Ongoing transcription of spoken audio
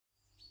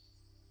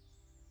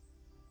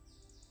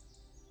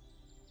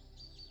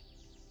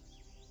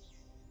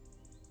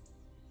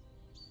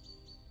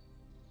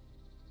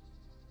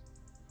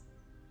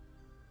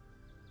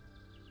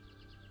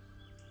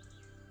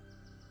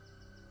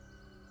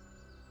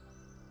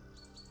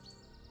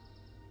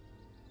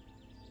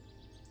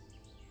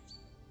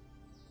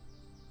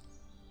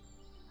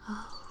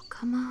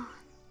Come on.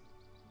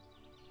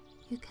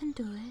 You can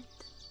do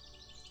it.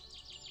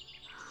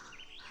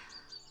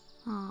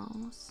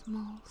 Oh,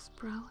 small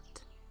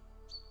sprout.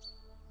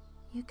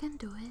 You can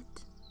do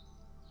it.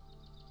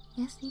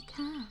 Yes, you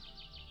can.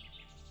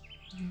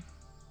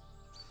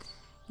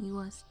 You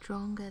are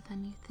stronger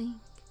than you think.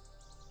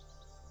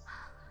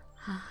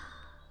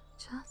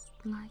 Just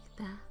like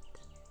that.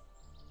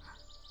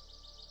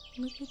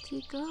 Look at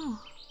you go.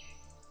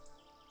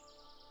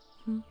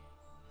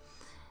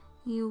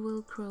 You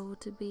will grow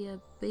to be a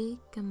big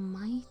and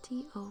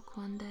mighty oak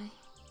one day.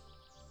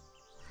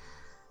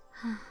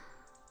 I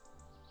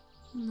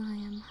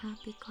am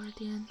happy,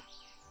 Guardian,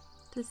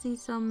 to see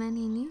so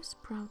many new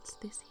sprouts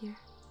this year.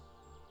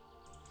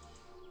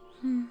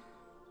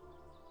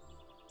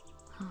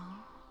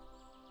 Oh,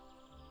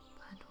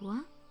 but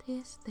what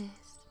is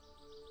this?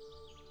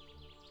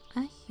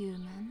 A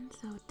human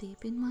so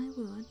deep in my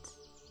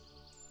woods?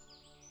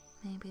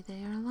 Maybe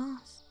they are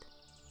lost.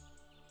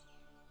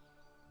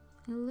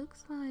 It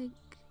looks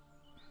like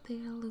they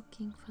are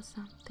looking for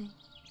something.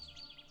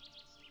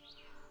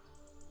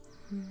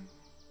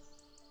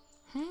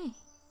 Hey!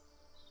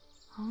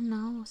 Oh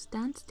no,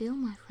 stand still,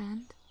 my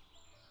friend.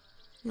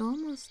 You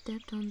almost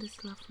stepped on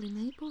this lovely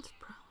maple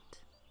sprout.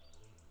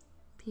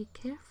 Be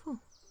careful.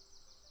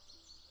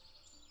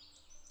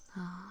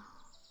 Oh.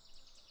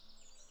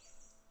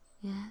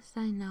 Yes,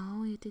 I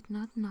know you did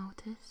not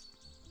notice.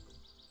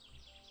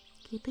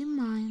 Keep in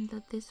mind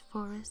that this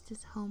forest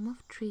is home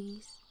of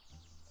trees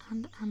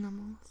and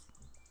animals.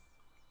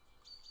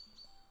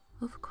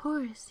 Of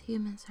course,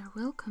 humans are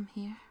welcome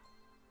here,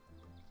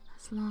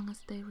 as long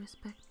as they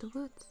respect the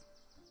woods.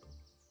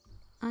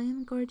 I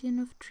am guardian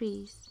of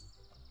trees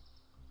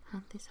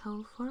and this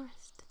whole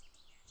forest.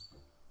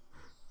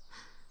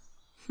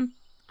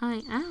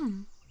 I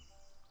am.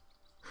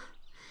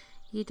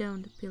 You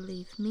don't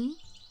believe me?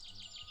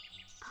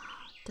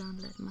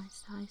 Don't let my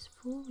size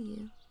fool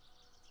you.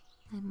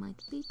 I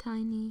might be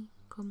tiny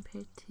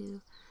compared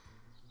to,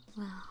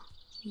 well,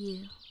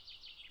 you.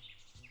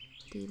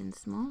 But even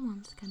small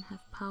ones can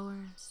have power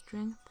and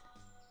strength.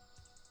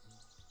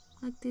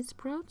 Like these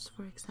sprouts,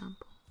 for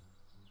example.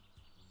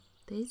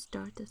 They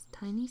start as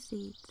tiny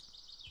seeds,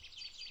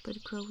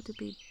 but grow to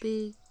be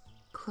big,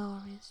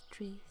 glorious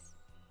trees.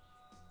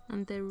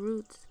 And their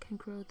roots can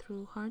grow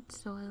through hard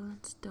soil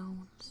and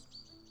stones.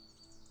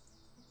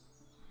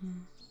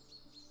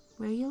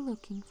 Were you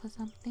looking for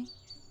something?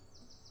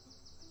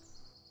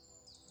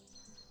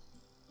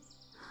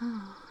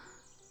 Oh.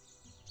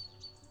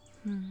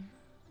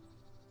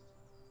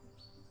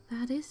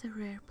 That is a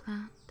rare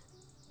plant.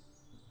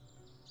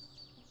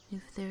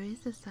 If there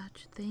is a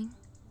such thing,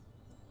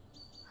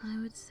 I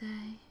would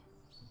say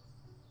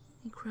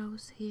it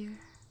grows here.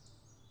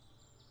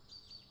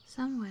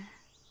 Somewhere.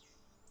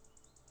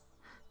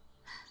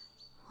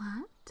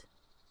 What?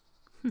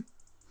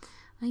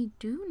 I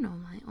do know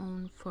my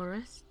own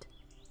forest.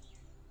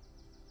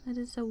 It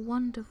is a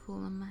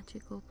wonderful and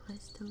magical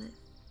place to live.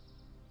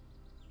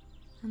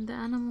 And the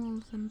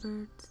animals and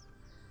birds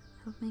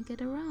help me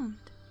get around.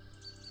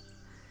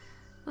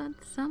 But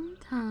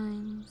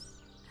sometimes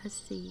a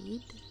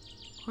seed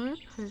or a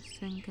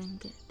person can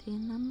get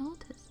in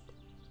unnoticed.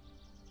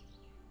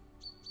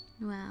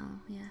 Well,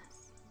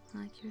 yes,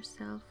 like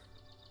yourself.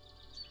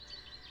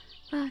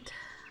 But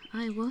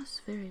I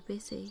was very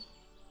busy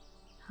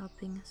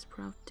helping a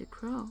sprout to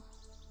grow.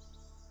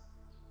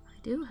 I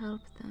do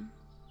help them.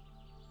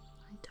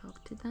 I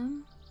talk to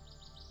them,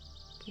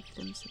 give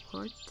them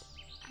support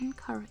and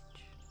courage.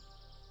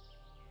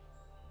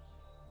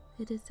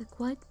 It is a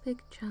quite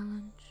big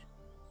challenge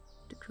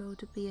to grow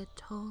to be a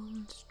tall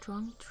and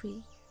strong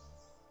tree.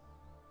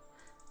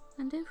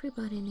 And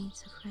everybody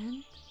needs a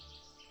friend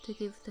to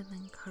give them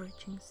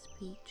encouraging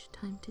speech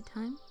time to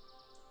time.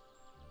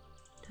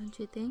 Don't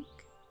you think?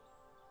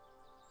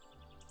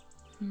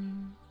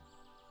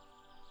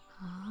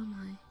 Oh,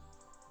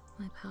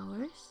 my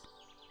powers?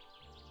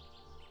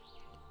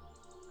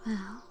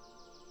 Well,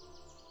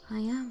 I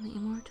am an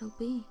immortal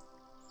being.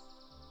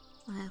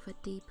 I have a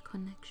deep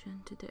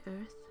connection to the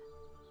earth,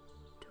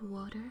 to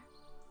water,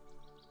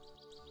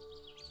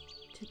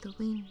 to the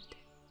wind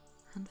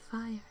and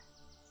fire.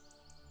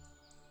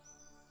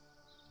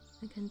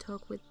 I can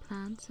talk with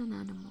plants and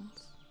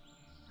animals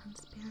and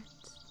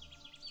spirits.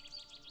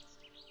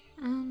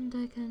 And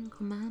I can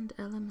command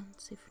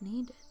elements if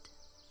needed.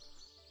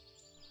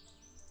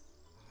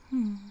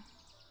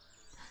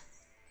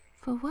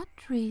 For what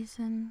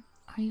reason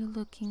are you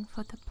looking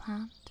for the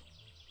plant?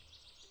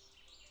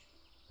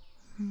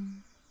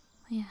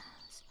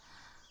 Yes,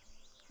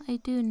 I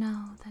do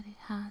know that it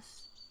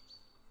has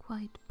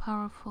quite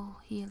powerful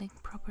healing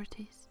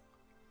properties.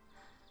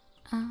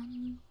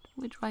 And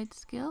with right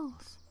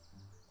skills,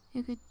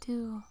 you could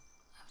do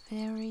a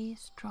very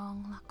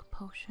strong luck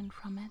potion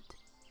from it.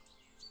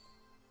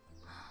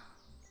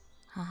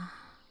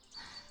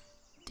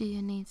 Do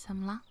you need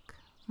some luck,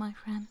 my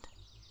friend?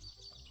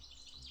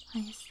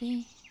 I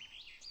see.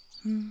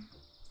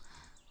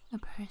 A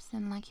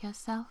person like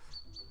yourself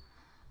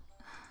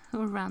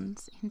who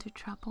runs into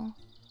trouble.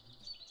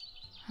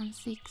 and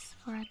seeks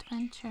for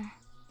adventure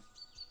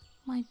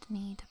might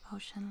need a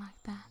potion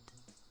like that.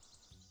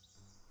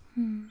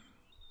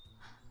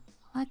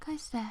 Like I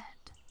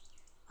said,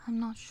 I'm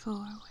not sure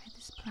where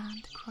this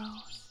plant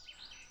grows,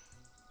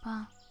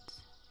 but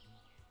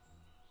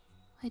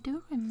I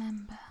do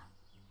remember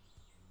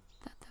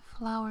that the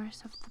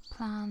flowers of the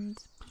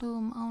plant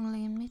bloom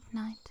only in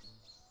midnight,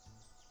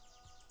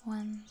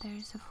 when there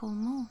is a full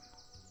moon.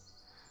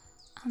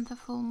 And the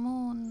full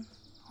moon,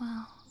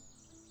 well,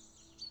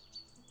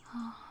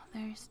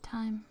 there is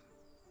time,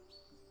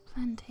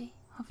 plenty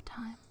of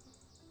time.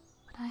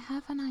 But I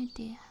have an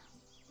idea.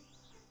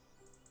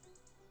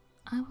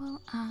 I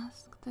will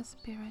ask the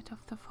spirit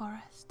of the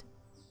forest.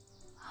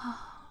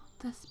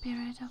 The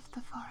spirit of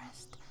the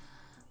forest,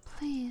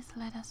 please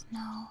let us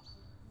know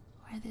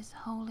where this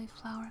holy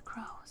flower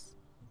grows.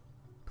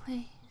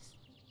 Please.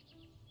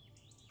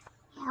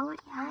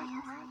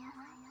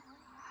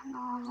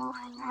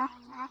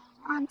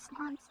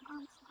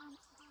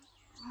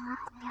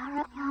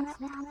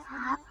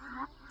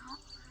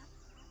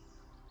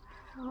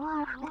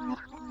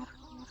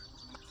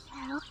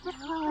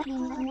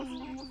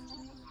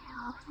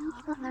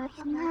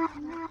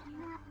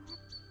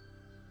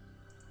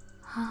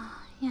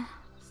 Yes.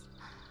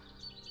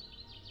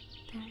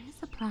 There is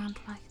a plant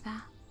like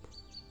that.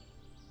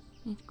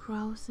 It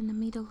grows in the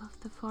middle of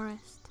the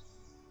forest,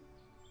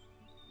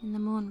 in the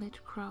moonlit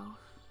grove,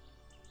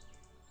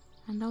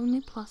 and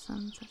only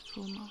blossoms at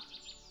full moon.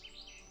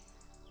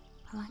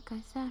 But like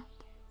I said,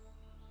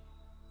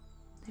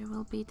 there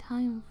will be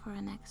time for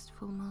a next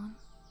full moon.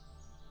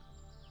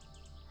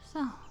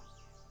 So,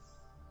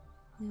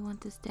 we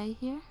want to stay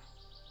here?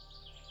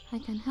 I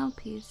can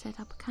help you set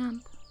up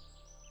camp.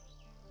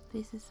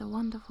 This is a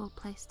wonderful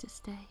place to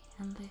stay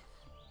and live.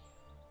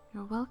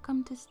 You're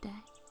welcome to stay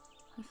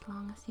as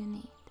long as you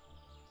need,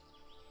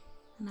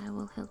 and I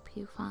will help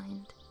you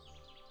find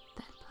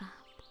that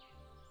plant,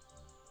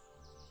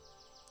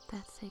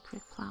 that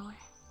sacred flower.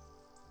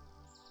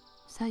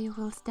 So you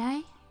will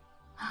stay?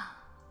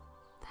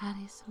 That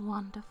is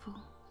wonderful,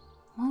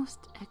 most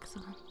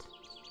excellent.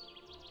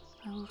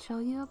 I will show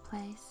you a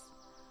place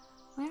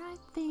where I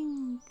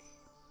think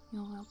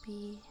you will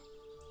be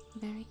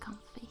very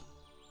comfy.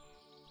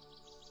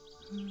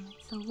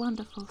 It's a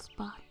wonderful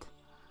spot.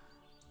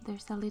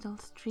 There's a little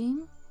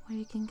stream where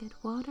you can get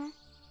water,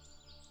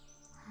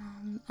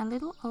 and a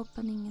little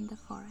opening in the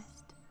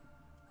forest.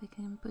 We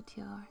can put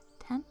your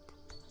tent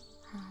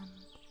and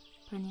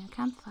burn your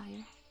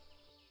campfire.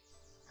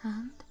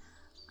 And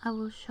I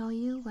will show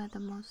you where the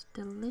most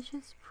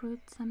delicious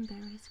fruits and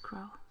berries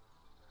grow.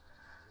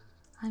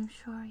 I'm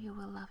sure you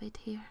will love it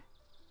here,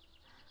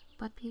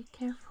 but be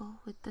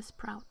careful with the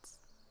sprouts.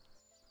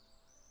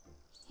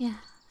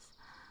 Yes,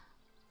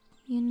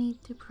 you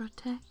need to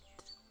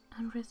protect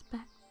and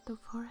respect the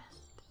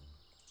forest,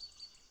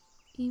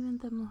 even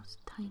the most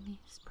tiny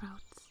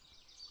sprouts.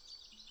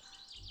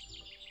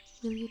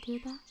 Will you do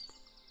that?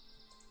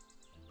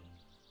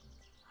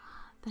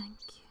 Thank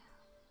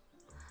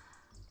you.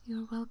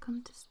 You're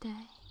welcome to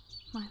stay,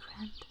 my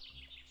friend.